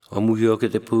Amuhia ke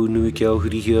te pūnui kia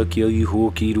uhirihia kia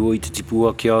iho ki rua I te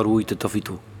tipua kia aro I te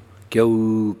tawhito. Kia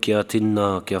u, kia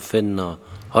tina, kia whenna,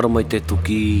 haramai te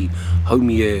toki,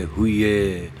 haumi e, hui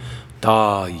e,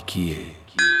 tā I ki e.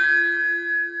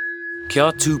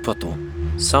 Kia tūpato.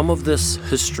 Some of this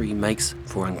history makes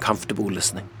for uncomfortable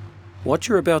listening. What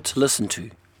you're about to listen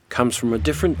to comes from a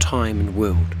different time and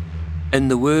world. In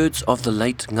the words of the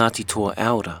late Ngāti Toa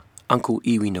elder, Uncle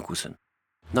Iwi Nicholson,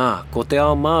 Nā, ko te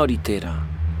ao Māori tērā,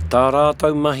 tā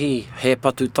rātou mahi he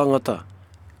patu tangata,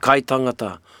 kai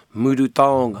tangata, muru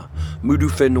taonga, muru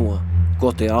whenua,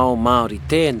 ko te ao Māori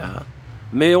tēnā,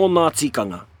 me o nā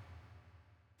tikanga.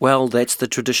 Well, that's the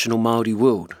traditional Māori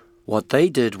world. What they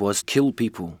did was kill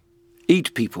people,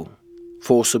 eat people,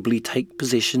 forcibly take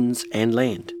possessions and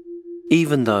land.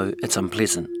 Even though it's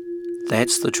unpleasant,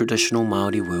 that's the traditional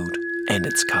Māori world and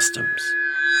its customs.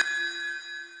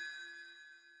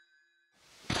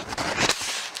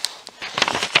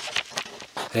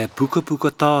 He puka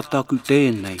puka tātaku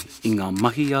tēnei I ngā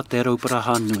mahi a Te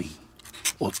Rauparaha nui,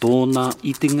 o tōna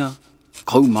itinga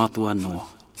kaumātua noa.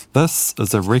 This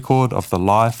is a record of the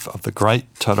life of the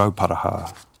great Te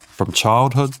Rauparaha, from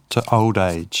childhood to old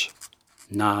age.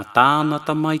 Nā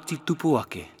tānata mai ti tupu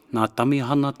ake, nā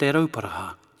tamihana Te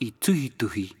Rauparaha I tuhi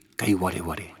tuhi kei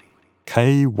wareware.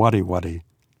 Kei wareware,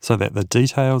 so that the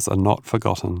details are not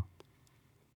forgotten.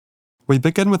 We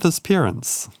begin with his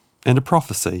parents and a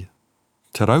prophecy.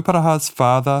 Te Rauparaha's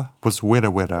father was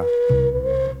Werawera.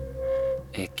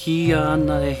 E kia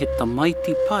ana e he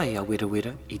tamaiti pai a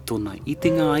Werawera I tōna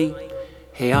itinga ai,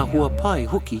 he ahua pai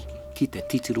hoki ki te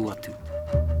titiru atu.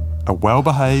 A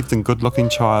well-behaved and good-looking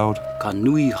child, Ka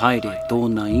nui haere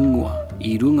tōna ingoa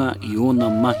I runga I ona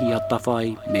mahi a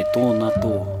tawhai me tōna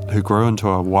tō. who grew into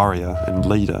a warrior and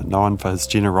leader known for his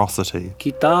generosity.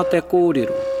 Ki tā te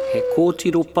kōrero, he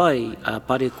kōtiro pai a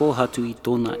Parekōhatu I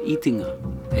tōna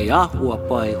itinga, he ahua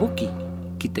pai hoki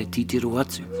ki te titiro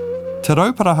atu. Te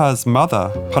Rauparaha's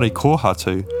mother,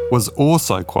 Parekōhatu, was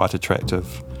also quite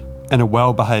attractive and a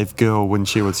well-behaved girl when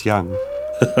she was young.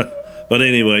 But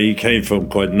anyway, he came from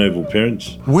quite noble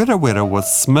parents. Werawera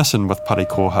was smitten with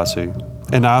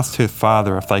Parekōhatu and asked her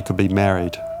father if they could be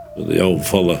married. The old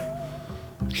fella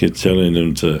kept telling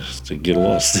him to get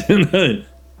lost, you know.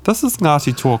 This is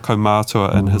Ngāti Toa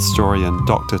kaumātua and historian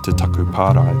Dr. Te Taku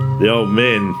Pārai. The old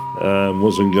man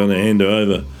wasn't going to hand her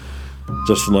over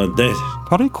just like that.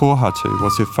 Parekōhatu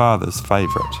was her father's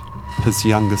favourite, his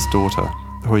youngest daughter,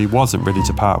 who he wasn't ready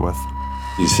to part with.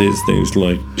 He says things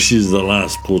like, she's the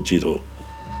last pōtiro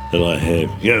that I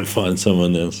have. Go and find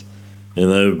someone else. You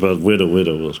know, but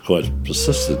Werawera was quite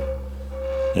persistent.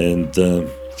 And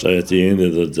so at the end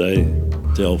of the day,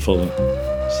 the old fella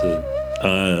said,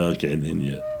 okay, then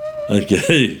yeah.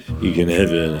 Okay, you can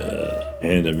have a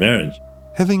hand in marriage.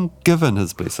 Having given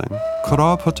his blessing,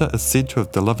 Karaputa is said to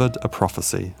have delivered a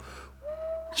prophecy.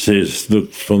 Says,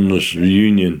 look, from this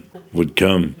reunion would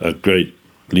come a great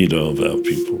leader of our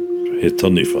people, he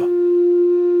taniwha.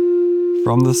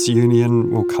 From this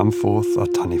union will come forth a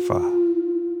taniwha.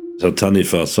 So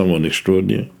taniwha, someone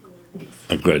extraordinary,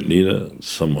 a great leader,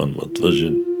 someone with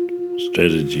vision,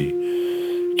 strategy,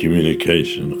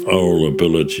 communication, oral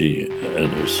ability,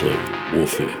 and also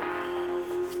warfare.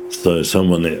 So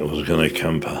someone that was going to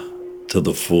come to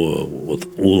the fore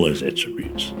with all those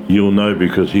attributes. You'll know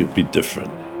because he'll be different.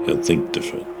 He'll think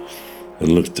different. He'll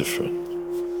look different.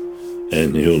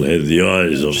 And he'll have the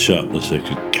eyes of sharpness that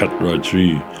could cut right through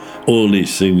you. All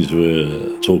these things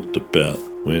were talked about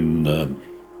when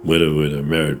Werawera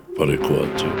married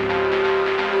Parekōhatu.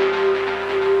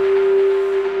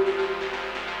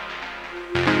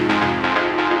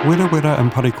 Werawera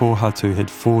and Parekōhatu had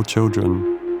 4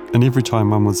 children, and every time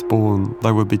one was born,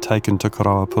 they would be taken to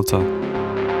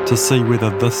Karaputa to see whether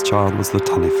this child was the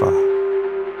taniwha.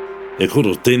 E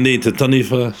koro tēnei te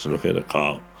taniwha, look at a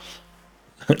cow.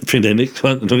 Pene next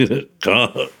one, look at a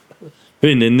cow.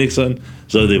 Pene next one.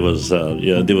 So there was,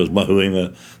 there was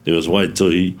mahuenga, there was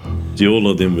waitohi. All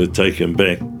of them were taken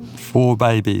back. 4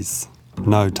 babies,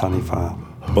 no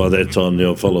taniwha. By that time, the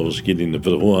old fellow was getting a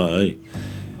bit of hoa, eh?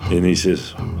 And he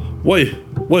says, Wai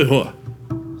hoa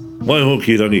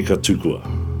ki rangi ka tukua.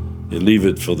 You leave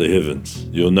it for the heavens.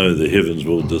 You'll know the heavens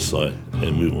will decide,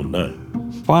 and we will know.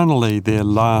 Finally, their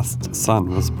last son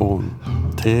was born,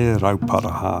 Te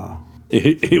Rauparaha.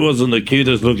 He wasn't the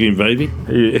cutest looking baby.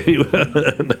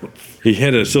 He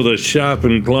had a sort of sharp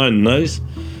inclined nose,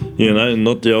 you know,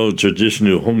 not the old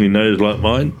traditional hongi nose like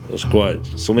mine. It was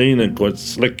quite lean and quite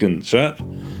slick and sharp,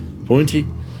 pointy.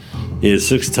 He had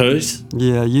 6 toes.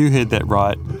 Yeah, you heard that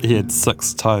right. He had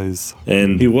 6 toes.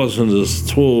 And he wasn't as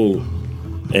tall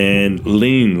and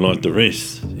lean like the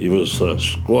rest. He was a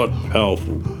squat,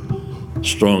 powerful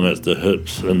strong at the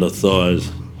hips and the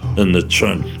thighs and the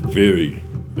trunk, very,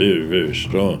 very, very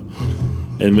strong.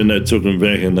 And when they took him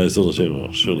back and they sort of said,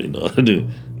 well, surely not.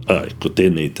 Ai, ko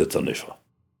tēnei te taniwha.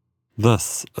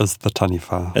 This is the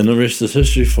taniwha. And the rest is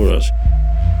history for us.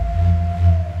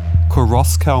 Ko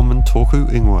Ross Kelman tōku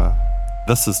ingoa.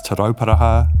 This is Te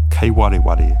Rauparaha Kei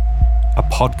Wareware, a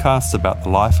podcast about the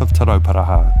life of Te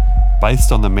Rauparaha,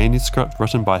 based on the manuscript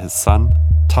written by his son,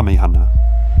 Tamihana.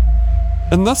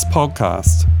 In this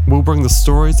podcast, we'll bring the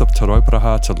stories of Te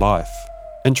Rauparaha to life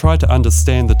and try to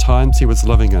understand the times he was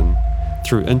living in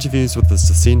through interviews with his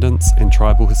descendants and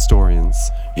tribal historians.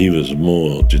 He was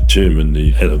more determined,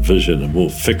 he had a vision and more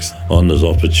fixed on his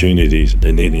opportunities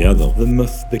than any other. The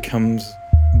myth becomes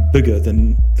bigger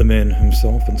than the man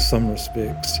himself in some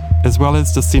respects. As well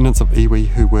as descendants of iwi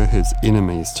who were his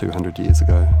enemies 200 years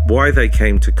ago. Why they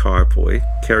came to Kaiapoi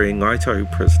carrying Ngaitohu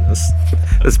prisoners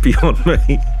is beyond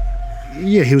me.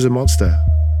 Yeah, he was a monster.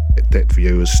 That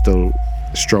view is still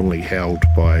strongly held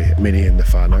by many in the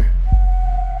whānau.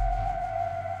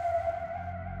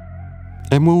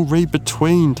 And we'll read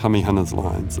between Tamihana's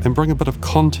lines and bring a bit of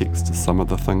context to some of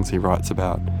the things he writes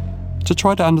about, to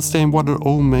try to understand what it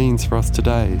all means for us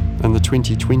today in the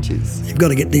 2020s. You've got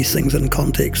to get these things in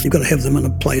context. You've got to have them in a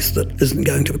place that isn't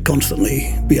going to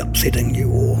constantly be upsetting you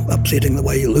or upsetting the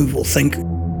way you live or think.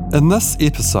 In this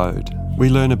episode, we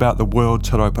learn about the world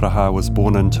Te Rauparaha was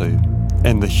born into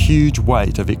and the huge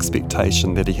weight of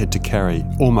expectation that he had to carry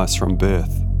almost from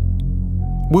birth.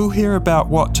 We'll hear about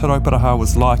what Te Rauparaha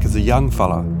was like as a young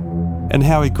fella and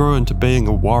how he grew into being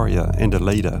a warrior and a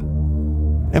leader.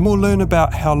 And we'll learn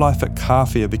about how life at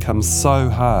Kawhia becomes so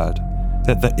hard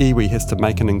that the iwi has to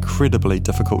make an incredibly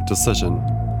difficult decision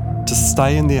to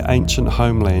stay in their ancient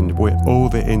homeland where all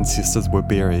their ancestors were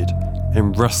buried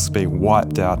and risk being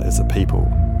wiped out as a people,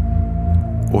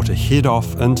 or to head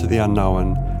off into the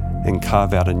unknown and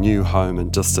carve out a new home in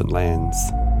distant lands.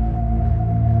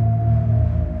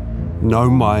 Nau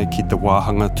mai ki te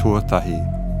wāhanga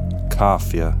tuatahi,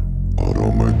 Kawhia.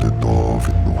 Hara mai te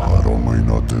tāwhitu, hara mai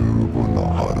nā tūpuna,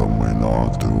 hara mai nā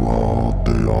tua,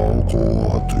 te ao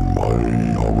kōhatu, mai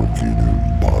hawa kinu,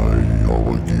 mai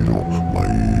hawa kiro,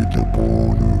 mai te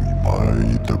pōnu,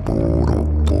 mai te pōro,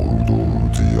 tōru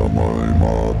tia mai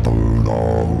mātou nā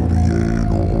huri e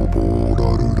noho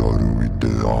pōraru i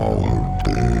te ao,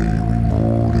 te iwi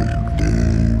mōre, te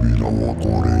iwi lawa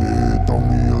kore,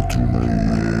 tangi atu nei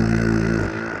e.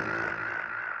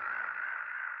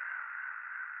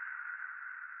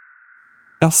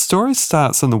 Our story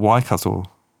starts in the Waikato,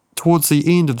 towards the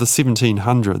end of the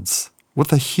 1700s,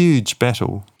 with a huge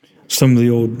battle. Some of the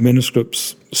old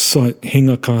manuscripts cite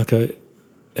Hingakākā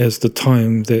as the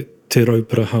time that Te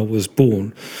Rauparaha was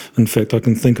born. In fact, I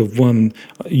can think of one,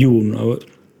 you'll know it.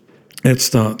 It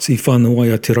starts, I whānau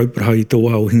ai Te Rauparaha I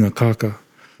Toa o Hingakākā.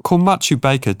 Ko Machu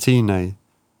Baker tēnei.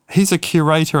 He's a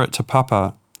curator at Te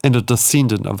Papa and a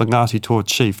descendant of the Ngāti Toa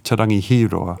chief Te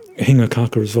Rangihiroa.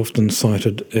 Hingakākā is often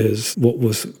cited as what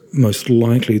was most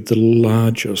likely the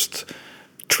largest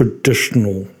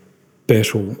traditional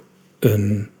battle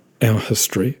in our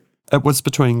history. It was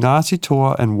between Ngāti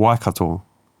Toa and Waikato,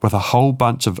 with a whole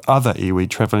bunch of other iwi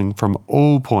travelling from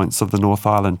all points of the North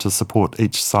Island to support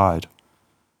each side.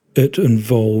 It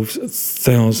involves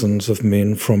thousands of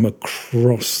men from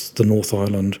across the North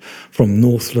Island, from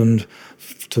Northland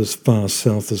to as far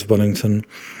south as Wellington,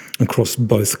 across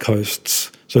both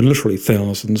coasts. So literally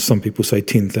thousands, some people say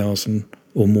 10,000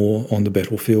 or more on the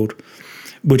battlefield,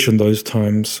 which in those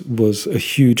times was a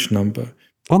huge number.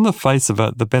 On the face of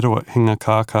it, the battle at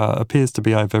Hingakākā appears to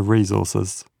be over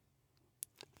resources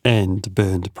and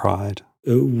burned pride.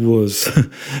 It was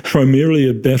primarily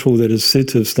a battle that is said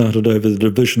to have started over the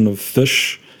division of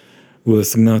fish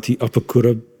with Ngāti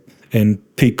Apakura and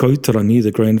Parekōhatu,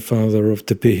 the grandfather of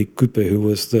Te Pehe Kupe, who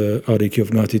was the ariki of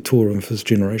Ngāti Toa of his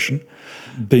generation,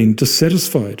 being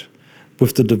dissatisfied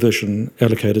with the division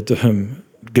allocated to him,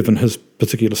 given his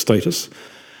particular status,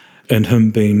 and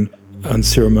him being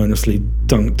unceremoniously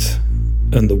dunked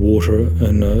in the water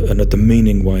in a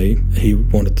demeaning way. He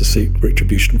wanted to seek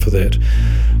retribution for that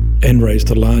and raised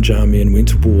a large army and went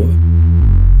to war.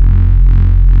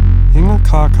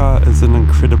 Hingakākā is an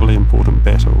incredibly important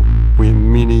battle where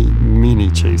many, many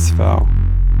chiefs fell,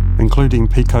 including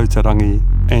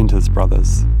Parekōhatu and his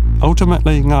brothers.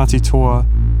 Ultimately, Ngāti Toa,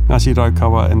 Ngāti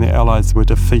Raukawa and their allies were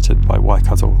defeated by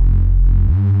Waikato.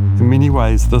 In many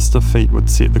ways, this defeat would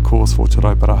set the course for Te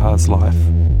Rauparaha's life.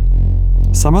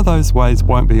 Some of those ways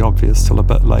won't be obvious till a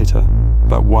bit later,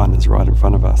 but one is right in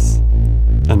front of us,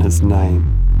 in his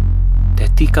name. Te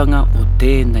tikanga o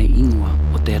tēnei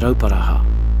ingoa o Te Rauparaha,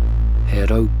 he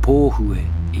rau pōhue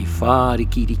I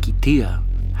whārikirikitia,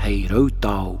 hei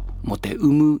rautau mo te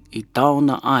umu I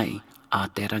taona ai a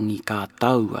te rangi ka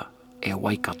taua e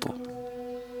Waikato.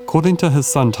 According to his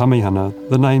son Tamihana,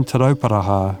 the name Te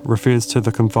Rauparaha refers to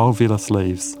the convolvulus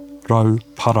leaves,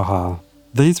 Rauparaha.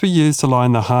 These were used to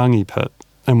line the hangi pit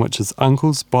in which his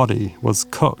uncle's body was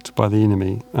cooked by the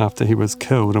enemy after he was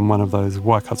killed in one of those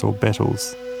Waikato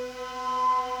battles.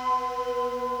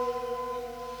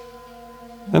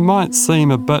 It might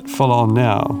seem a bit full on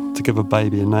now to give a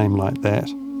baby a name like that,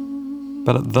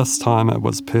 but at this time it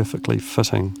was perfectly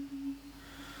fitting.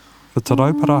 For Te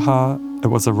Rauparaha, it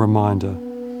was a reminder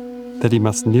that he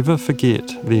must never forget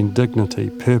the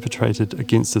indignity perpetrated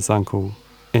against his uncle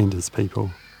and his people.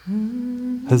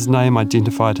 His name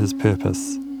identified his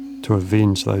purpose, to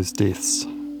avenge those deaths.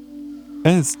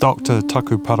 As Dr.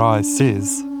 Taku Parai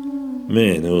says,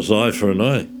 Man, it was eye for an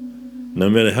eye,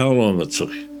 no matter how long it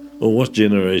took, or what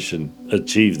generation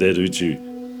achieved that utu.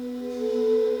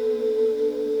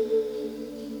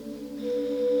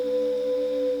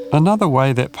 another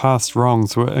way that past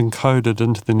wrongs were encoded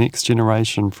into the next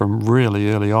generation from really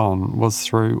early on was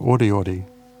through oriori.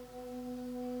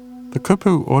 The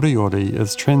kupu oriori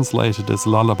is translated as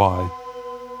lullaby,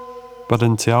 but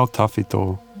in Te Ao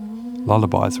Tawhito,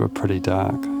 lullabies were pretty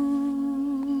dark.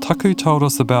 Taku told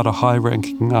us about a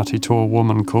high-ranking Ngāti Toa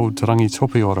woman called Te Rangi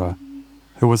Topiora,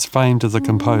 who was famed as a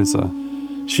composer.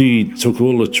 She took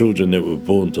all the children that were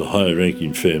born to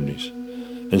high-ranking families,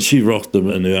 and she rocked them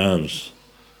in her arms,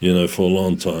 for a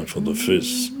long time, for the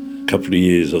first couple of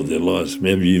years of their lives,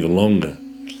 maybe even longer.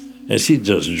 And she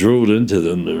just drilled into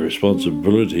them the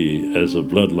responsibility as a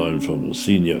bloodline from the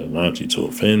senior Ngāti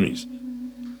Toa families.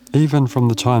 Even from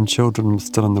the time children were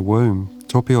still in the womb,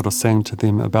 Topiora sang to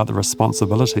them about the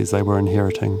responsibilities they were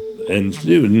inheriting. And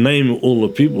she would name all the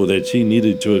people that she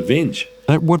needed to avenge.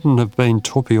 It wouldn't have been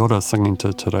Topiora singing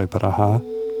to Te Rauparaha.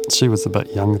 She was a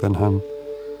bit younger than him.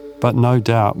 But no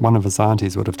doubt one of his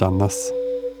aunties would have done this.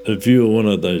 If you were one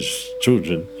of those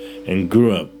children and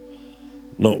grew up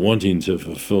not wanting to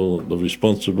fulfill the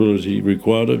responsibility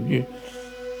required of you,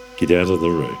 get out of the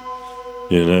road.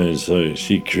 And so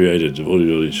she created all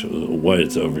these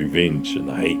ways of revenge and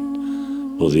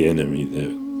hate for the enemy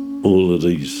that all of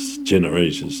these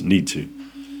generations need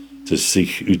to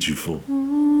seek utu for.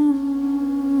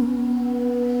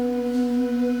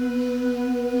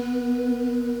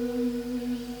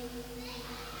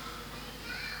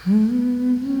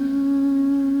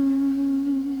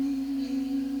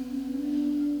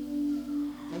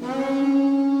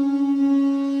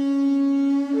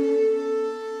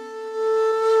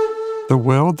 The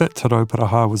world that Te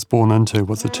Rauparaha was born into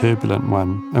was a turbulent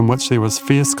one, in which there was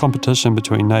fierce competition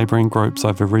between neighbouring groups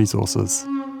over resources.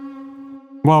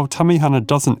 While Tamihana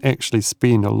doesn't actually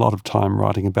spend a lot of time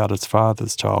writing about his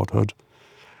father's childhood,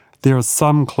 there are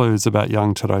some clues about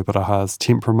young Te Rauparaha's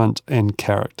temperament and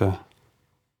character.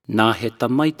 Nā he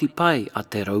tamaiti pai a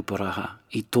Te Rauparaha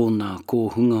I tōna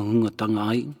kōhunga-hungatanga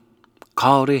ai,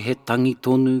 kaore he tangi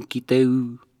tonu ki te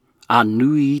u, a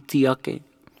nui iti ake,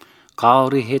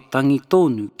 kaore he tangi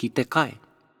tonu ki te kai.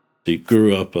 He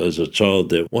grew up as a child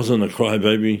that wasn't a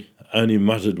crybaby, only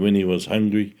muttered when he was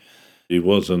hungry. He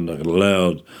wasn't a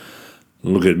loud,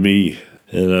 look at me,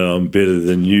 I'm better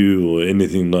than you or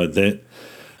anything like that.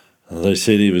 They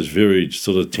said he was very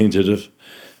sort of tentative,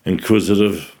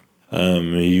 inquisitive.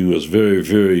 He was very,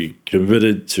 very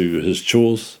committed to his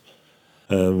chores.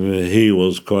 He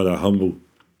was quite a humble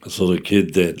sort of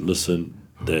kid that listened,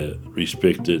 that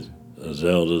respected his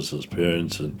elders, his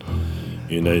parents, and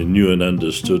knew and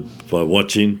understood by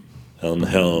watching on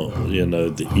how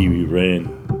the iwi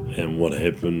ran and what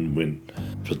happened when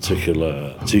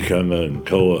particular tikanga and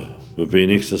koa were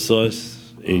being exercised.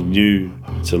 He knew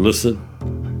to listen.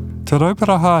 Te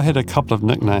Rauparaha had a couple of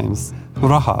nicknames,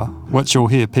 Raha, which you'll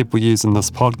hear people use in this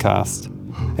podcast,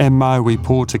 and Maui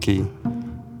Pōtiki.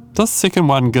 This second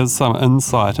one gives some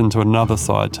insight into another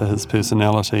side to his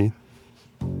personality.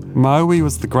 Maui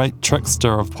was the great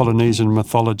trickster of Polynesian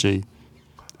mythology,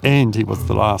 and he was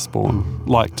the last born,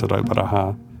 like Te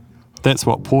Rauparaha. That's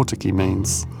what Pōtiki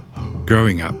means.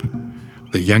 Growing up,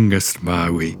 the youngest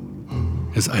Maui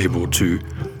is able to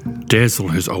dazzle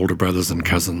his older brothers and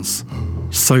cousins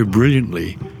so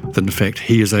brilliantly that in fact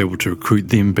he is able to recruit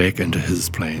them back into his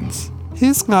plans.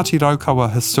 Here's Ngāti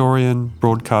Raukawa historian,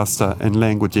 broadcaster and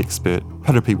language expert,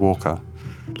 Piripi Walker.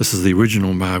 This is the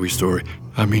original Maui story.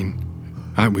 I mean,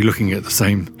 aren't we looking at the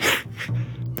same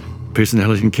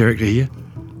personality and character here?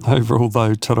 Overall,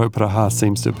 though, Te Rauparaha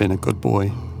seems to have been a good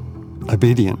boy.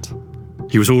 Obedient.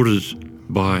 He was ordered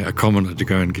by a commoner to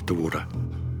go and get the water.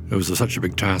 It was such a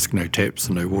big task, no taps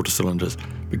and no water cylinders,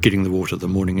 but getting the water, the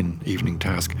morning and evening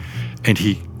task. And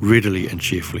he readily and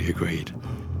cheerfully agreed.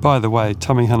 By the way,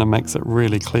 Tamihana makes it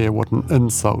really clear what an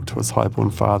insult to his highborn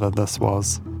father this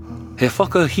was. He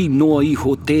whakahi noa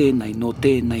iho tēnei no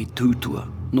tēnei tūtua,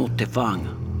 no te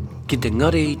whanga. Ki te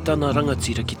ngare I tana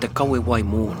rangatira ki te kawe wai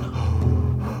mōna.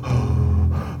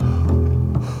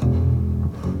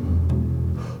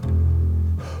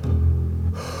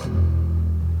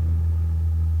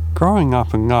 Growing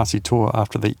up in Ngāti Toa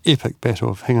after the epic battle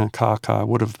of Hingakākā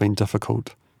would have been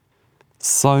difficult.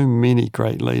 So many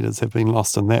great leaders have been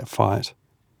lost in that fight.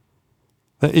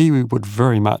 The iwi would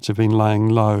very much have been laying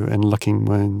low and licking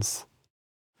wounds.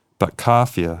 But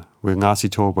Kawhia, where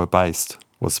Ngāti Toa were based,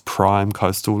 was prime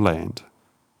coastal land,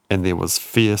 and there was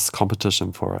fierce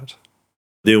competition for it.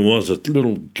 There was a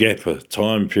little gap, a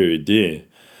time period there,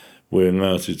 where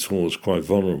Ngāti Toa was quite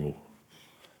vulnerable.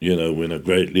 You know, when a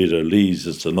great leader leaves,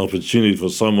 it's an opportunity for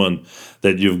someone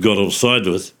that you've got offside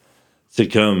with to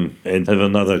come and have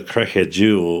another crack at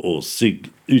you or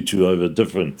seek utu over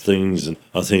different things. And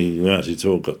I think Ngāti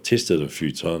Toa got tested a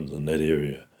few times in that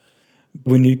area.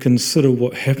 When you consider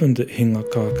what happened at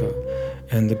Hingakākā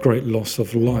and the great loss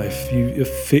of life, you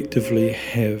effectively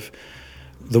have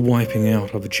the wiping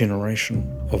out of a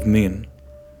generation of men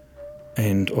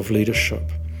and of leadership.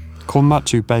 Ko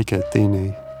matu baker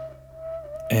tēnei.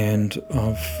 And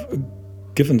I've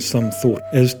given some thought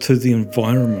as to the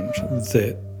environment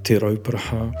that Te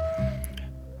Rauparaha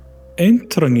and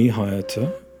Tarangi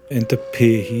Haiata and Te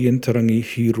Pēhi and Tarangi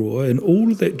Hiroa and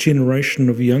all of that generation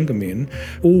of younger men,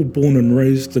 all born and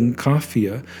raised in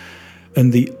Kawhia,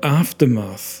 in the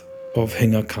aftermath of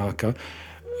Hingakākā,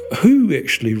 who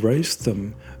actually raised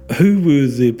them? Who were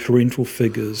their parental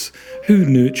figures? Who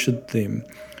nurtured them?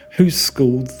 Who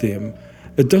schooled them?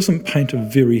 It doesn't paint a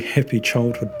very happy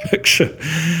childhood picture,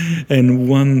 and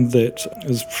one that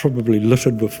is probably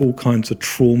littered with all kinds of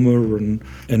trauma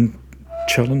and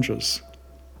challenges.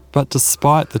 But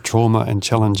despite the trauma and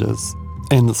challenges,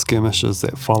 and the skirmishes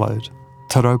that followed,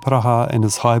 Te Rauparaha and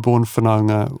his highborn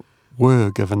whanaunga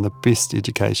were given the best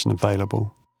education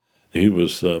available. He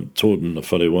was taught in the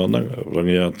whare wānanga,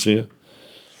 rangiatia,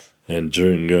 and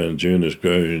during his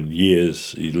growing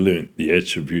years, he learnt the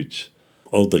attributes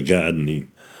of the gardening,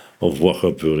 of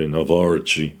waka building, of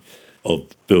oratory, of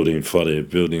building whare,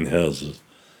 building houses.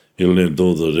 He learned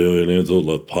all the reo, he learned all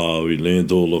the pāu, he learned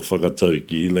all the whakatauki,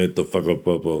 he learned the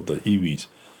whakapapa of the iwis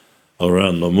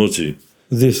around the muti.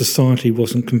 Their society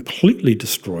wasn't completely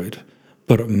destroyed,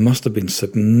 but it must have been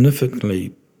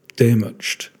significantly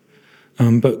damaged.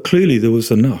 But clearly there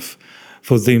was enough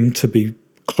for them to be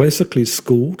classically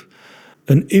schooled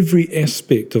in every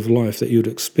aspect of life that you'd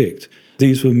expect.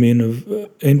 These were men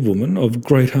and women of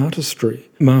great artistry,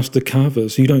 master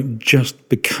carvers. You don't just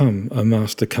become a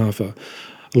master carver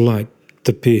like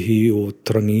Te Pēhi or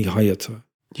Tarangi Haiata.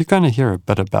 You're going to hear a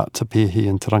bit about Te Pēhi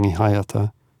and Tarangi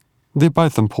Haiata. They're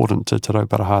both important to Te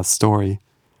Rauparaha's story.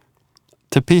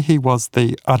 Te Pēhi was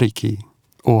the ariki,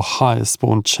 or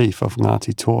highest-born chief of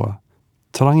Ngāti Toa.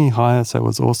 Tarangi Haiata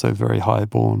was also very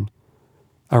high-born,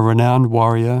 a renowned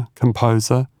warrior,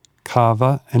 composer,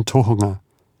 carver and tohunga.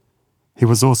 He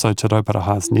was also Te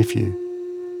Rauparaha's nephew.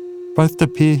 Both Te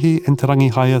Pēhi and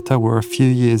Tarangi Haiata were a few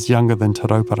years younger than Te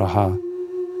Rauparaha,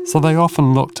 so they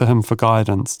often looked to him for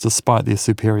guidance despite their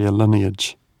superior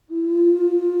lineage.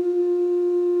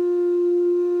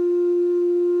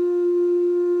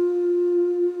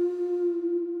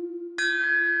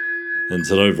 And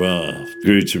Te Rauparaha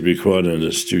grew to be quite an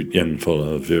astute young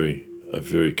fella, a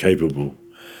very capable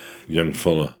young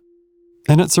fella.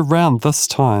 And it's around this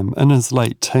time, in his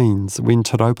late teens, when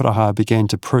Te Rauparaha began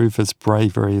to prove his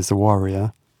bravery as a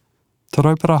warrior. Te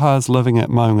Rauparaha is living at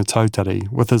Maunga Tautari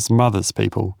with his mother's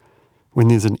people when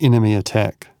there's an enemy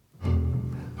attack.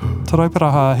 Te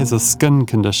Rauparaha has a skin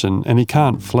condition and he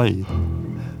can't flee.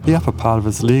 The upper part of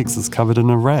his legs is covered in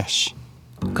a rash.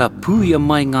 Ka puia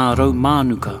mai ngā rau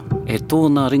mānuka, e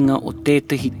tōna ringa o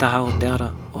tētahi taha o te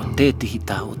ara, o tētahi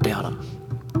taha o te ara.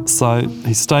 So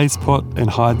he stays put and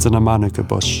hides in a manuka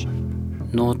bush.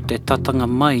 No te tatanga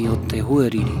mai o te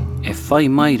huariri, e whai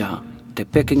mai rā, te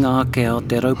pekinga ake o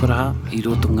te Rauparaha, I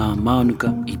roto ngā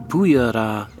mānuka, I puia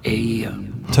rā e ia.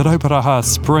 Te Rauparaha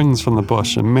springs from the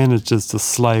bush and manages to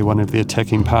slay one of the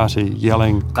attacking party,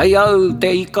 yelling, Kai au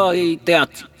te ika I te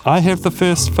ati. I have the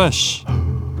first fish.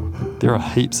 There are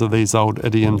heaps of these old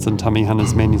idioms in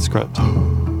Tamihana's manuscript.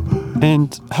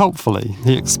 And helpfully,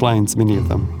 he explains many of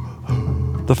them.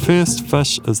 The first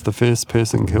fish is the first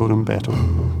person killed in battle.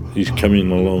 He's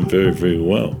coming along very, very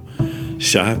well.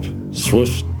 Sharp,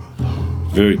 swift,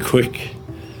 very quick.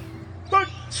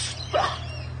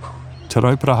 Te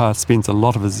Rauparaha spends a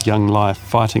lot of his young life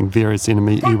fighting various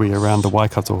enemy iwi around the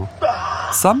Waikato.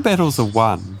 Some battles are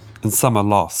won and some are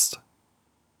lost.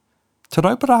 Te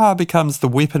Rauparaha becomes the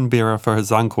weapon bearer for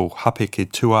his uncle Hape ki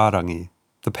Tuarangi,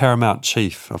 the paramount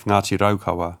chief of Ngāti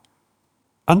Raukawa.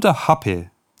 Under Hape,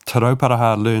 Te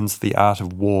Rauparaha learns the art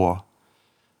of war.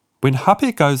 When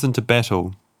Hape goes into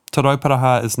battle, Te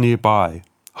Rauparaha is nearby,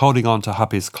 holding on to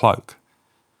Hape's cloak.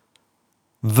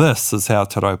 This is how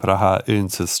Te Rauparaha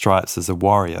earns his stripes as a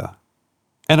warrior.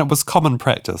 And it was common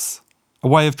practice, a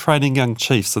way of training young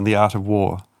chiefs in the art of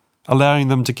war, allowing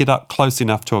them to get up close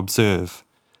enough to observe,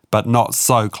 but not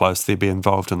so close they'd be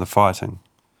involved in the fighting.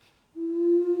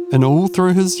 And all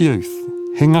through his youth,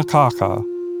 Hingakākā,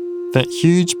 that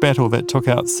huge battle that took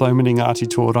out so many Ngāti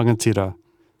Toa rangatira,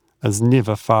 is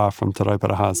never far from Te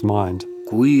Rauparaha's mind.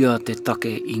 Kuia te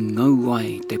take I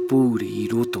ngauai te pūri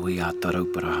I roto I a Te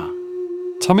Rauparaha.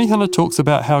 Tamihana talks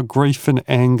about how grief and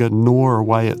anger gnaw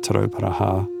away at Te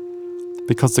Rauparaha,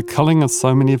 because the killing of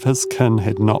so many of his kin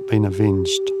had not been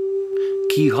avenged.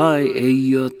 Ki hai e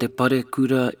ia te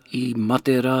parekura I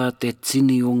mate rā te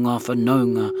tini o ngā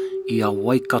whanaunga I a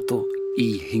Waikato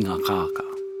I Hingakākā.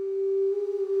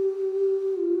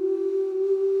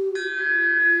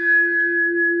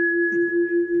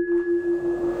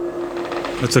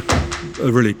 It's a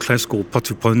really classical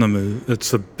patu pounamu.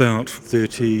 It's about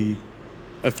 30...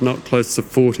 If not close to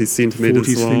 40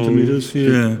 centimetres 40 long. centimetres,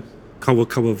 yeah. Kawa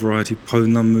variety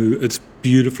pounamu. It's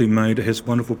beautifully made. It has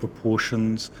wonderful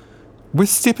proportions. We're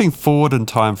stepping forward in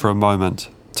time for a moment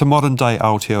to modern-day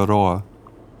Aotearoa.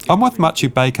 I'm with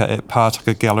Machu Baker at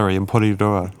Pātaka Gallery in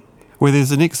Porirua, where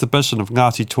there's an exhibition of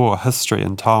Ngāti Toa history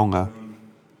and taonga.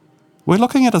 We're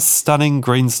looking at a stunning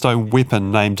greenstone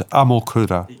weapon named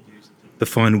amokura. The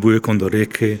fine work on the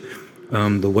reke,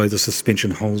 the way the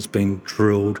suspension hole's been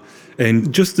drilled,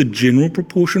 and just the general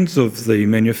proportions of the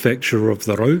manufacture of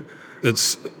the rau.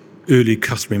 It's early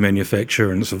customary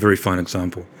manufacture, and it's a very fine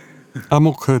example.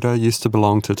 Amokura used to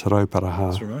belong to Te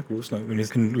Rauparaha. That's right. Also, when you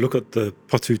can look at the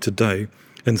patu today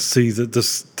and see that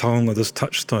this taonga, this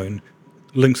touchstone,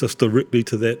 links us directly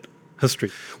to that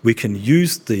history. We can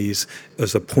use these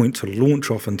as a point to launch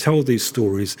off and tell these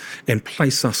stories and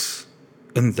place us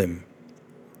in them,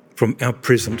 from our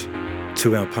present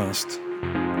to our past,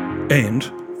 and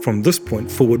from this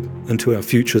point forward into our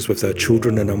futures with our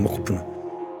children and our mokopuna.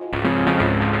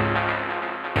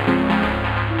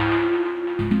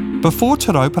 Before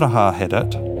Te Rauparaha had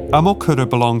it, amokura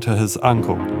belonged to his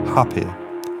uncle, Hape.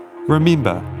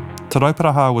 Remember, Te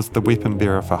Rauparaha was the weapon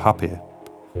bearer for Hape.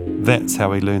 That's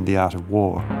how he learned the art of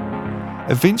war.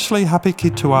 Eventually, Hape ki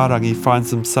Tuarangi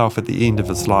finds himself at the end of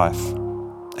his life.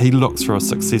 He looks for a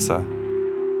successor.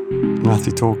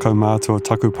 Ngāti Toa Kaumātua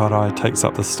Taku Parae takes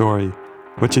up the story,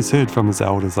 which he's heard from his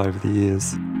elders over the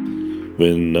years.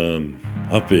 When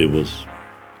Hape was,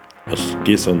 I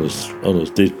guess, on his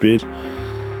deathbed,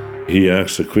 he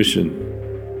asked the question,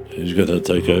 who's going to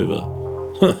take over?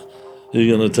 Who's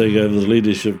going to take over the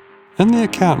leadership? In the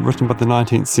account written by the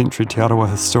 19th century Te Arawa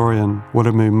historian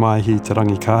Waramu Maihi Te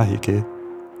Rangi Kāheke,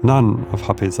 none of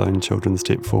Hape's own children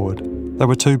stepped forward. They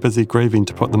were too busy grieving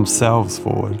to put themselves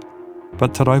forward.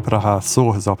 But Te Rauparaha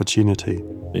saw his opportunity.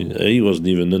 He wasn't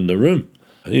even in the room.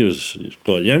 He was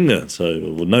quite younger, so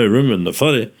there was no room in the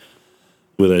whare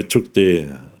where they took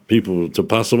their people to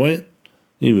pass away.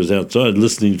 He was outside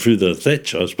listening through the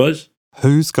thatch, I suppose.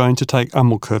 Who's going to take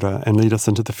amokura and lead us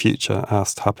into the future?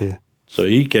 Asked Hape. So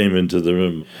he came into the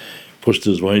room, pushed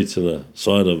his way to the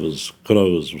side of his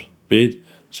koroa's bed,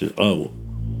 said, oh.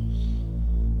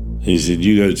 He said,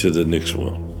 you go to the next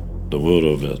world, the world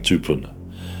of our tupuna.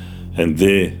 And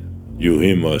there you'll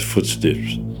hear my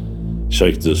footsteps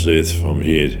shake this earth from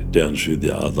here down through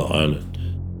the other island.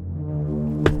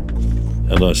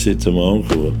 And I said to my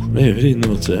uncle, man, he didn't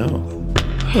know what's out.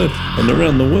 And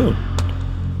around the world.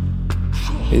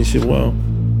 He said, well,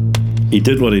 he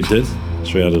did what he did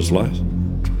throughout his life.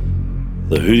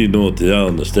 The huri no te ao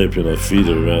and the stamping of feet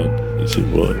around. He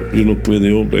said, well, you look where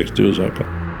the All Blacks do is up.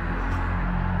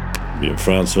 Be in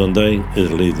France one day,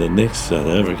 Italy the next, South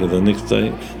Africa the next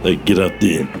day. They get up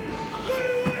there.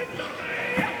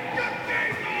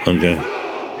 I'm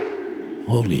going,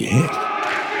 holy heck.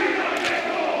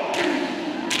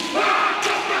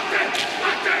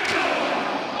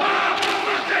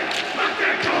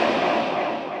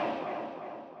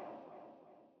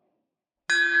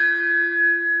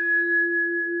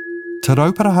 Te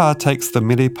Rauparaha takes the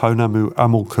mere pounamu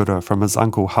amokura from his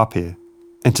uncle Hape,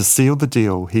 and to seal the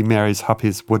deal, he marries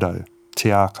Hape's widow, Te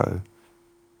Ako.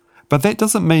 But that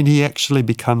doesn't mean he actually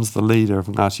becomes the leader of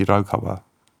Ngāti Raukawa.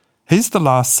 He's the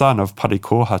last son of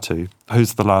Parekōhatu,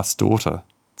 who's the last daughter,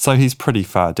 so he's pretty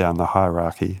far down the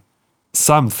hierarchy.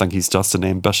 Some think he's just an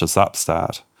ambitious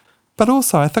upstart, but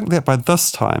also I think that by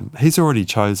this time he's already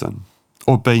chosen,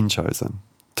 or been chosen.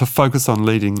 to focus on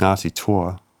leading Ngāti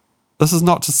Toa. This is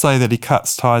not to say that he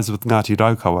cuts ties with Ngāti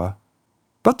Raukawa,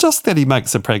 but just that he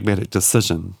makes a pragmatic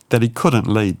decision that he couldn't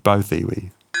lead both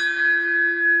iwi.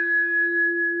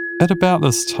 At about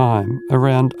this time,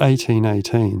 around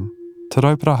 1818, Te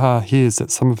Rauparaha hears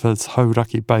that some of his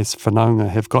Hauraki-based whanaunga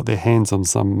have got their hands on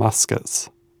some muskets.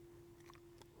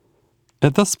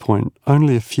 At this point,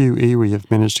 only a few iwi have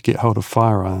managed to get hold of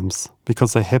firearms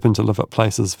because they happen to live at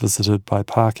places visited by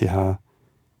Pākehā,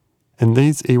 and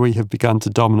these iwi have begun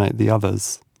to dominate the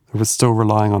others, who are still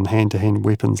relying on hand-to-hand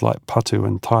weapons like patu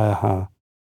and taiaha.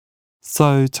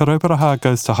 So Te Rauparaha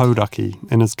goes to Hauraki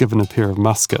and is given a pair of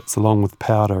muskets along with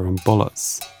powder and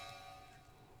bullets.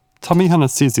 Tamihana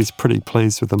says he's pretty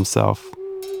pleased with himself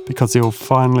because he'll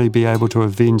finally be able to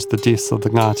avenge the deaths of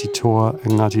the Ngāti Toa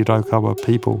and Ngāti Raukawa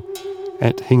people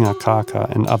at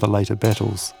Hingakākā and other later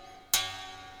battles.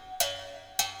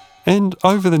 And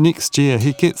over the next year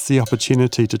he gets the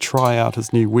opportunity to try out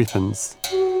his new weapons.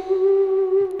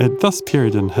 At this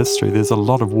period in history there's a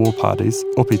lot of war parties,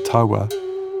 opi taua,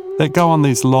 that go on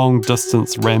these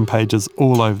long-distance rampages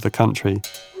all over the country,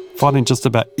 fighting just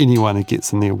about anyone who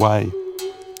gets in their way.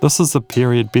 This is the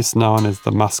period best known as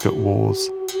the Musket Wars.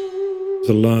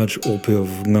 The large ope of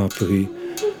Ngāpuhi,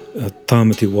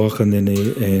 Tāmati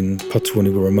Wakanene and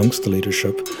Patuani were amongst the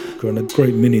leadership, and a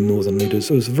great many northern leaders.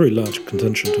 It was a very large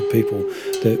contingent of people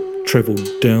that travelled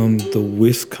down the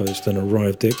west coast and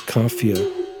arrived at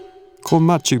Kawhia. Ko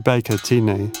Machu Baker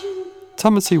Tēnei,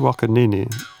 Tāmati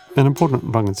Wakanene, an important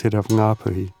rangatira of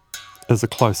Ngāpuhi, is a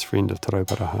close friend of Te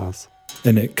Rauparaha's.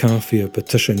 And at Kawhia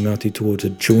petitioned Ngāti Toa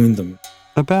to join them.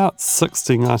 About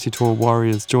 60 Ngāti Toa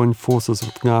warriors joined forces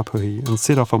with Ngāpuhi and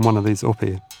set off on one of these ope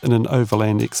in an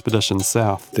overland expedition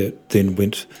south. That then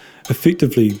went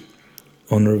effectively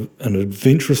on an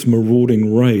adventurous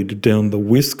marauding raid down the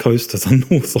west coast of the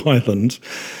North Island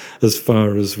as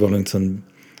far as Wellington,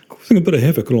 causing a bit of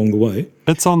havoc along the way.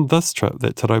 It's on this trip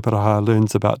that Te Rauparaha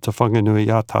learns about Te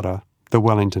Whanganui-a-Tara, the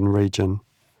Wellington region.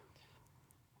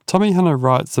 Tamihana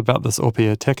writes about this ope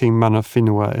attacking mana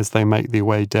whenua as they make their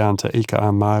way down to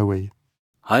Ika-a-Maui.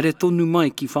 Haere tonu mai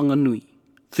ki Whanganui,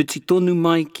 whiti tonu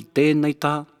mai ki tēnei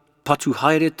tā, patu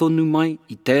haere tonu mai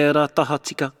I tērā taha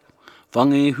tika,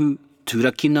 whangehu,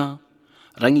 turakina,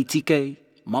 rangitike,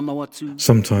 manawatu.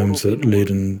 Sometimes it led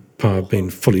in Pa being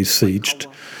fully sieged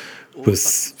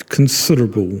with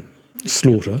considerable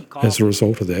slaughter as a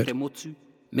result of that.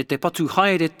 Me te patu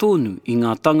haere tonu I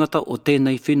ngā tangata o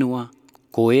tēnei whenua,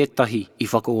 ko ētahi I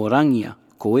whakaorangia,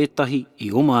 ko ētahi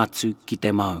I oma atu ki te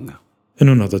maunga. And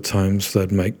on other times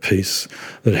they'd make peace,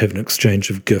 they'd have an exchange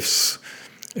of gifts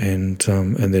and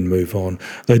then move on.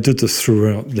 They did this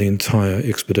throughout the entire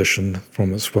expedition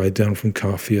from its way down from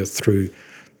Kawhia through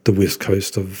the west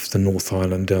coast of the North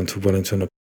Island down to Wellington.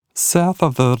 South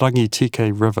of the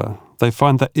Rangitike River, they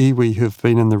find the iwi who have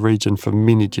been in the region for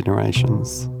many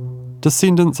generations,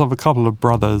 descendants of a couple of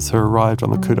brothers who arrived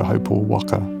on the Kurahopo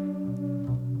Waka.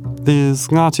 There's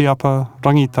Ngāti Apa,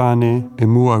 Rangitane and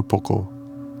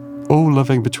Muaupoko, all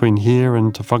living between here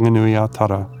and Te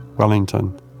Whanganui-a-Tara,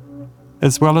 Wellington,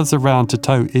 as well as around Te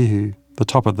Tau Ihu, the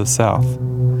top of the south.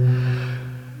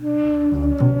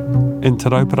 And Te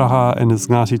Rauparaha and his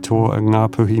Ngāti Toa and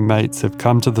Ngāpuhi mates have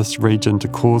come to this region to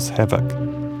cause havoc,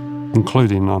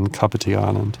 including on Kapiti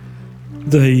Island.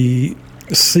 They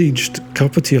sieged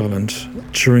Kapiti Island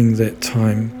during that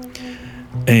time,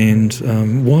 and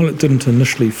while it didn't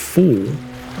initially fall,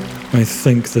 I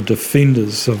think the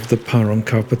defenders of the pa on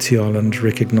Kapiti Island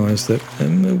recognised that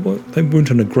they weren't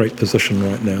in a great position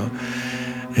right now,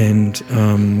 and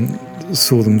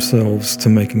saw themselves to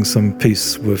making some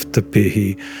peace with Te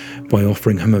Pehi by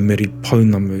offering him a meri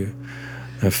pounamu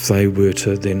if they were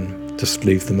to then just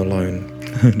leave them alone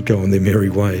and go on their merry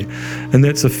way. And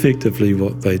that's effectively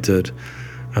what they did.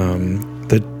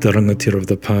 The rangatira of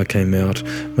the pa came out,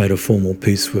 made a formal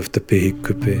peace with Te Pehi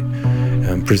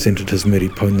Kupe, presented his meri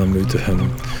pounamu to him,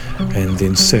 and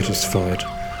then satisfied,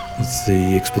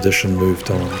 the expedition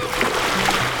moved on.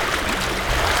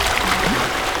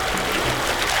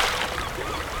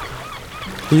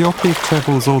 The ope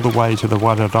travels all the way to the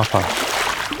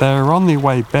Wairarapa. They are on their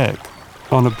way back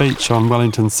on a beach on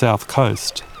Wellington's south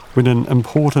coast when an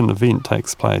important event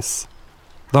takes place,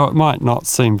 though it might not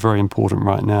seem very important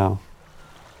right now.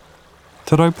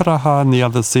 Te Rauparaha and the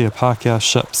others see a Pākehā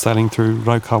ship sailing through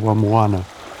Raukawa Moana,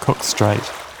 Cook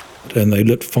Strait. And they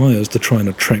lit fires to try and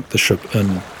attract the ship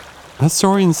in.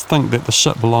 Historians think that the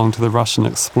ship belonged to the Russian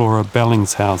explorer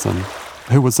Bellingshausen,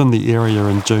 who was in the area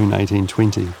in June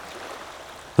 1820.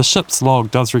 The ship's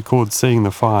log does record seeing the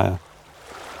fire,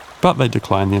 but they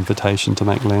decline the invitation to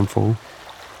make landfall.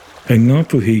 And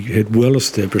Ngāpuhi had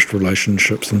well-established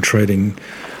relationships and trading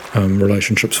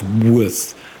relationships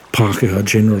with Pākehā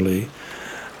generally,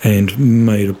 and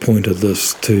made a point of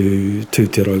this to Te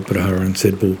Rauparaha and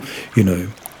said, well, you know,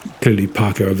 clearly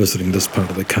Pākehā are visiting this part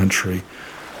of the country.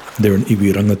 They're in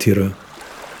iwi rangatira,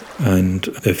 and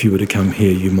if you were to come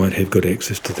here, you might have good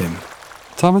access to them.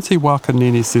 Tamati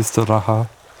Wakanini says to Raha,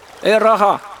 E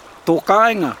Raha, tō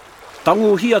kāinga,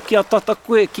 tanguhia kia tata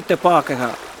koe ki te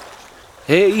Pākehā.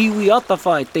 He iwi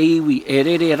atawhai te iwi e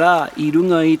rere rā I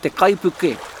runga I te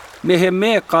kaipuke, me he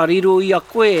mea ka riro I a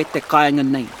koe e te kāinga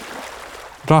nei.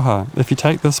 Raha, if you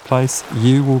take this place,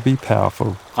 you will be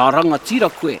powerful. Ka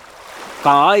rangatira koe,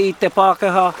 ka ai I te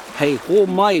Pākehā, hei hō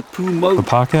mai pūmau. The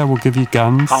Pākehā will give you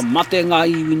guns. Ka mate ngā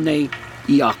iwi nei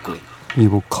I a koe. You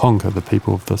will conquer the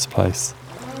people of this place.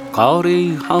 Kaore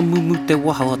I hamumu te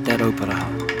waha o te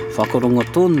Rauparaha. Whakaronga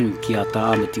tonu ki a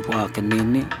tā amati wāka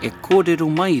nene e kōrero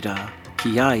mai rā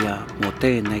ki aia mō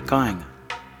tēnei kāinga.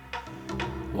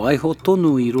 Waiho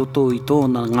tonu I roto I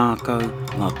tōna ngākau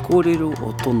ngā kōrero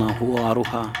o tōna hoa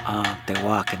aroha a te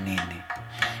wāka nene.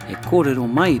 E kōrero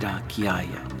mai rā ki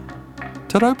aia.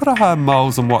 Te Rauparaha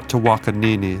Moles and what Te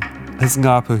Wakanini, his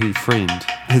Ngāpuhi friend,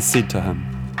 has said to him,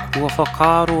 Kua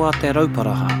whakaaro a te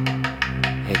Rauparaha.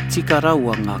 He tika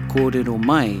raua ngā kōrero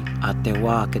mai a te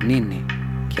wāka nene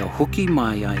kia hoki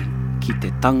mai ai ki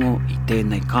te tango I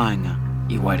tēnei kāinga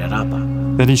I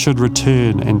Werawera. that he should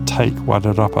return and take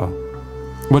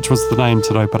Wairarapa, which was the name Te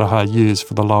Rauparaha used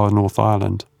for the lower North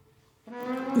Island.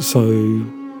 So,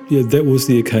 yeah, that was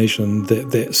the occasion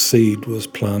that that seed was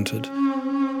planted.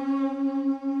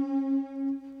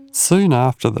 Soon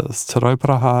after this, Te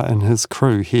Rauparaha and his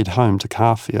crew head home to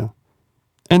Kawhia.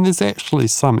 And there's actually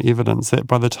some evidence that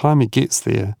by the time he gets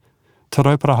there, Te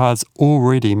Rauparaha's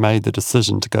already made the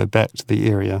decision to go back to the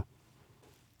area,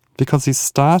 because he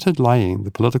started laying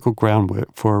the political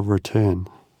groundwork for a return.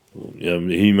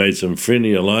 He made some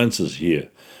friendly alliances here.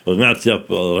 Ngāti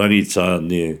apa rangita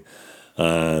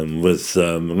with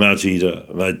Ngāti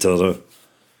Raukawa,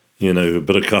 you know, a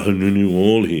bit of kahununu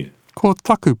all here. Ko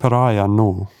taku parae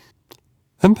anō.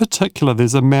 In particular,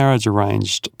 there's a marriage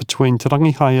arranged between Te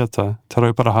Rangihaiata, Te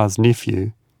Rauparaha's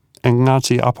nephew, and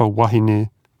Ngāti Apa Wahine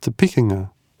Te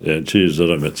Pikinga. Yeah, she was the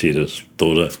rangatira's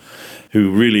daughter,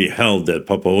 who really held that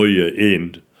papaoia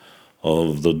end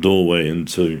of the doorway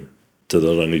into the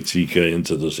rangitika,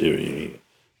 into this area here.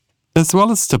 As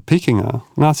well as Te Pikinga,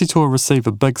 Ngāti Toa received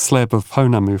a big slab of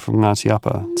pounamu from Ngāti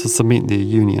Apa to cement their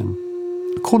union.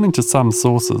 According to some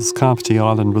sources, Kapiti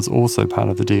Island was also part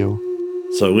of the deal.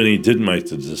 So when he did make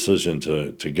the decision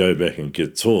to go back and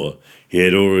get Toa, he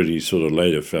had already sort of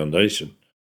laid a foundation.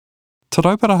 Te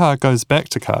Rauparaha goes back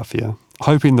to Kawhia,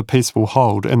 hoping the peace will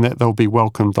hold and that they'll be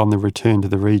welcomed on their return to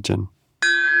the region.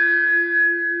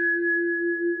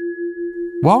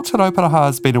 While Te Rauparaha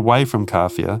has been away from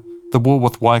Kawhia, the war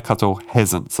with Waikato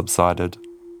hasn't subsided.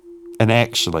 And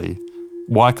actually,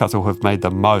 Waikato have made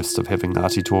the most of having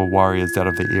Ngāti Toa warriors out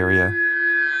of the area.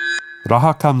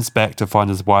 Raha comes back to find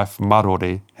his wife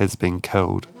Marore has been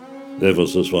killed. That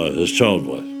was his wife, his child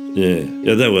wife.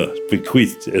 Yeah, they were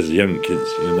bequeathed as young kids,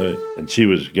 you know. And she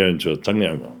was going to a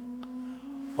tangianga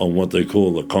on what they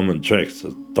call the common tracks, the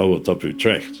Tawatapu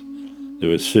tracks. There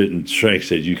were certain tracks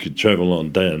that you could travel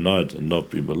on day and night and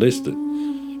not be molested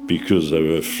because they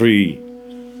were free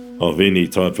of any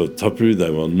type of tapu. They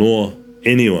were nor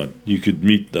anyone. You could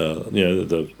meet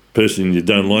the person you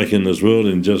don't like in this world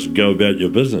and just go about your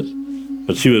business.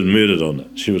 But she was murdered on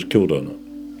it. She was killed on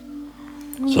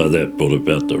it. So that brought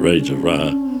about the rage of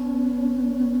Raha.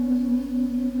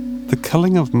 The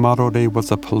killing of Marore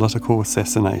was a political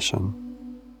assassination.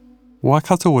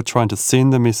 Waikato were trying to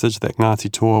send the message that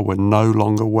Ngāti Toa were no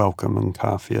longer welcome in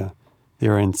Kawhia,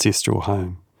 their ancestral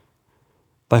home.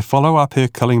 They follow up her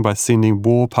killing by sending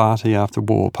war party after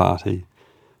war party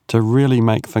to really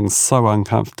make things so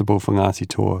uncomfortable for Ngāti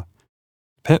Toa.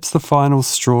 Perhaps the final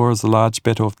straw is the large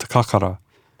battle of Te Kakara,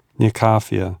 near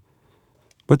Kawhia,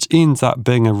 which ends up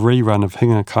being a rerun of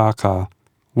Hingakākā.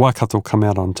 Waikato come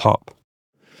out on top.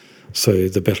 So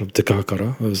the Battle of Te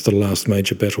Kakara was the last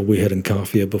major battle we had in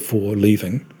Kawhia before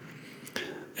leaving.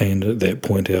 And at that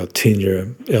point, our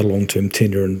long-term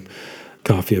tenure in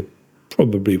Kawhia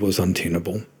probably was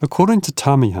untenable. According to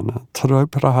Tamihana, Te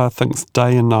Rauparaha thinks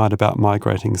day and night about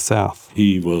migrating south.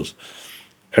 He was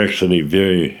actually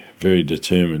very, very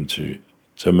determined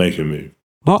to make a move.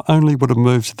 Not only would a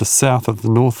move to the south of the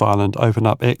North Island open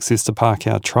up access to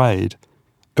Pākehā trade,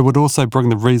 it would also bring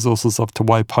the resources of Te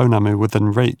Waipounamu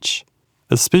within reach,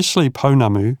 especially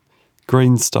pounamu,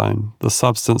 greenstone, the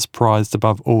substance prized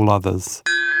above all others.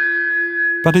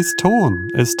 But he's torn,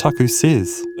 as Taku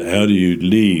says. How do you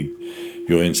leave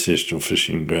your ancestral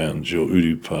fishing grounds, your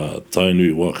urupa,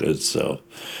 tainu waka itself,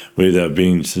 where they've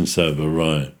been since they've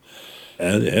arrived.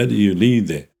 How do you lead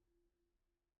that?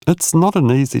 It's not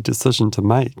an easy decision to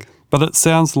make, but it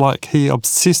sounds like he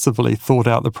obsessively thought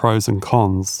out the pros and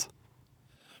cons.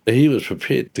 He was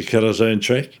prepared to cut his own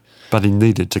track. But he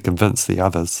needed to convince the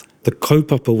others. The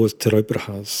kaupapa was Te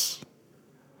Rauparaha's,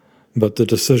 but the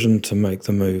decision to make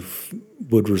the move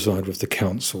would reside with the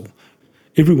council.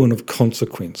 Everyone of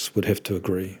consequence would have to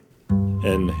agree.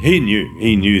 And he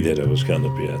knew that it was going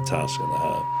to be a task and a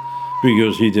half,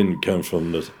 because he didn't come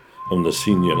from the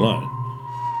senior line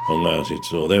on Ngāti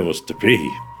Toa. That was Te Pehi.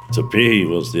 Te Pehi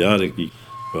was the ariki,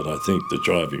 but I think the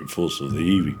driving force of the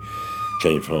iwi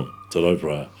came from Te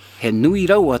Rauparaha. He nui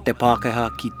raua te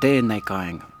Pākehā ki tēnei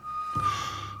kāinga.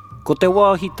 Ko te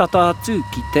wāhi tata atu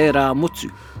ki tērā motu,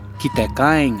 ki te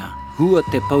kāinga, hua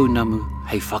te pounamu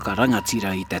hei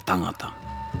whakarangatira i te tangata.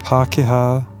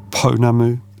 Pākehā,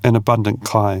 pounamu, and abundant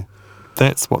kai.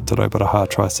 That's what Te Rauparaha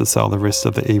tries to sell the rest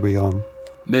of the iwi on.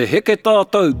 Me heke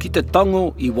tātou ki te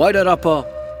tango I Wairarapa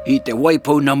I te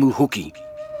waipounamu hoki.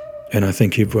 And I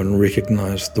think everyone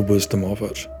recognised the wisdom of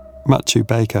it. Machu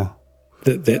Baker.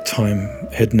 That time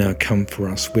had now come for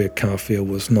us where Kawhia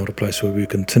was not a place where we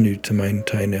continued to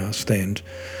maintain our stand,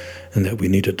 and that we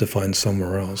needed to find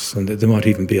somewhere else, and that there might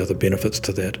even be other benefits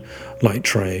to that, like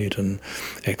trade and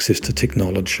access to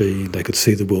technology. They could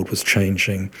see the world was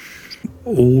changing.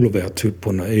 All of our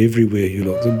tūpuna, everywhere you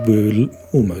look, we're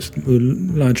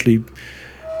largely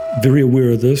very aware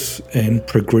of this and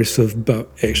progressive, but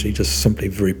actually just simply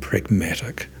very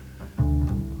pragmatic.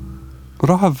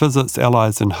 Roha visits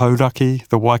allies in Hauraki,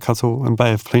 the Waikato and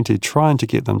Bay of Plenty, trying to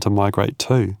get them to migrate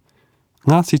too.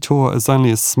 Ngāti Toa is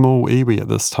only a small iwi at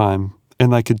this time,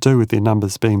 and they could do with their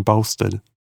numbers being bolstered.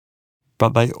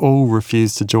 But they all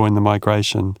refuse to join the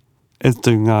migration, as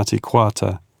do Ngāti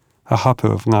Koata, a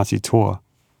hapu of Ngāti Toa.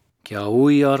 Kia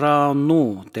oia rā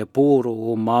no te pōro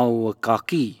o Maua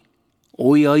Kaki,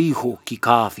 oia iho ki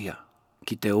Kāwhia,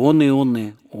 ki te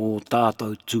one o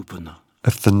tātou tūpuna.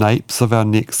 If the napes of our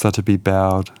necks are to be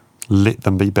bowed, let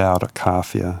them be bowed at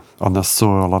Kawhia, on the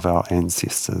soil of our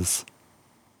ancestors.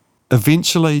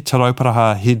 Eventually, Te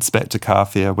Rauparaha heads back to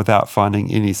Kawhia without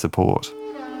finding any support.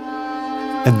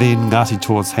 And then Ngāti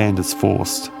Toa's hand is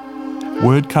forced.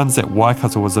 Word comes that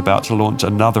Waikato is about to launch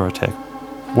another attack.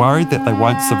 Worried that they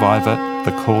won't survive it,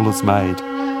 the call is made.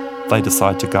 They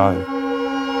decide to go.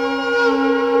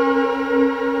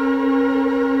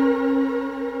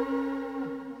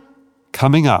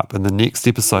 Coming up in the next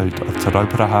episode of Te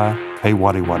Rauparaha Kei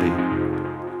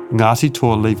Wariwari, Ngāti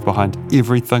Toa leave behind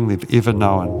everything they've ever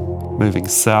known, moving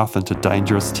south into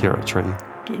dangerous territory.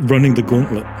 Running the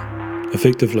gauntlet,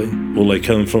 effectively. Well, they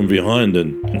come from behind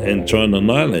and try and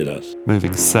annihilate us.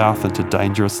 Moving south into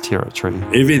dangerous territory.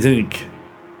 Everything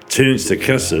turns to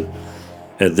custard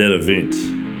at that event.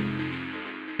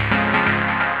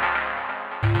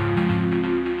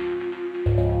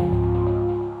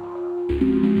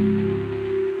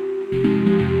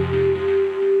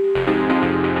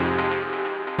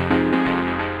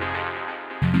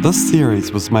 This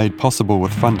series was made possible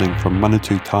with funding from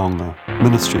Manutū Taonga,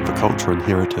 Ministry for Culture and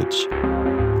Heritage.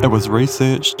 It was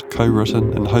researched,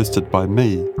 co-written and hosted by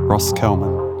me, Ross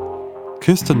Kelman.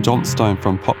 Kirsten Johnstone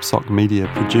from Popsock Media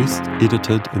produced,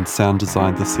 edited and sound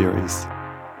designed the series.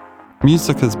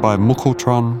 Music is by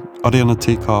Mukotron, Ariana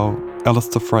Tikau,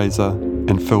 Alistair Fraser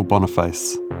and Phil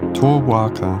Boniface. Toa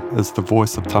Waka is the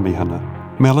voice of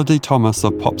Tamihana. Melody Thomas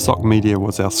of Popsock Media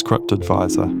was our script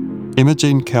advisor.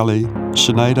 Imogen Kelly,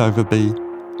 Sinead Overby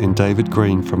and David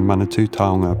Green from Manutū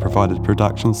Taonga provided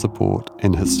production support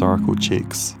and historical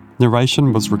checks.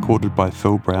 Narration was recorded by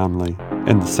Phil Brownlee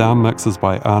and the sound mix is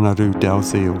by Anaru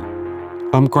Dalziel.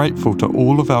 I'm grateful to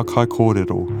all of our kai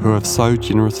kōrero who have so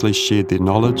generously shared their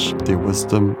knowledge, their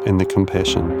wisdom and their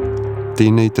compassion.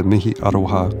 Tēnei te mihi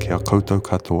aroha kia koutou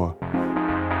katoa.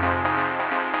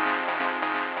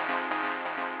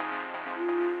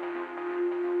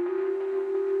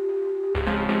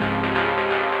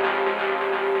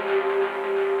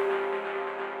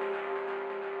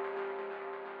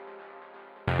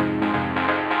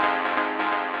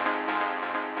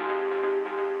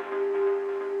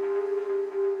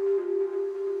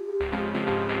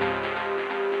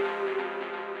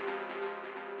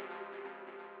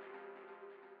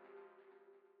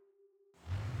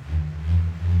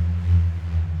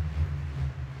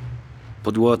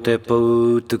 Podua te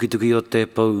pau, tuki o te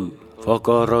pau.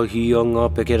 Whakarahi o ngā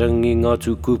pekerangi, ngā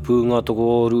tukupu, ngā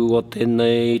tokoru o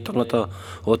tēnei tangata,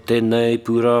 o tēnei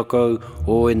pūrākau,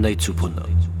 o ēnei tupuna.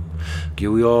 Ki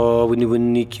ui a wini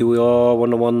wini, ki ui a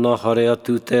wana wana, hare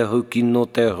atu te haukino,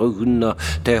 te hauhuna,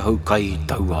 te haukai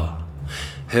taua.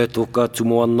 He toka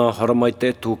tumo ana, hara mai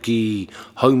te toki,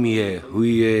 haumi e,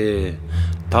 hui e,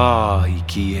 tā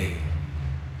iki e.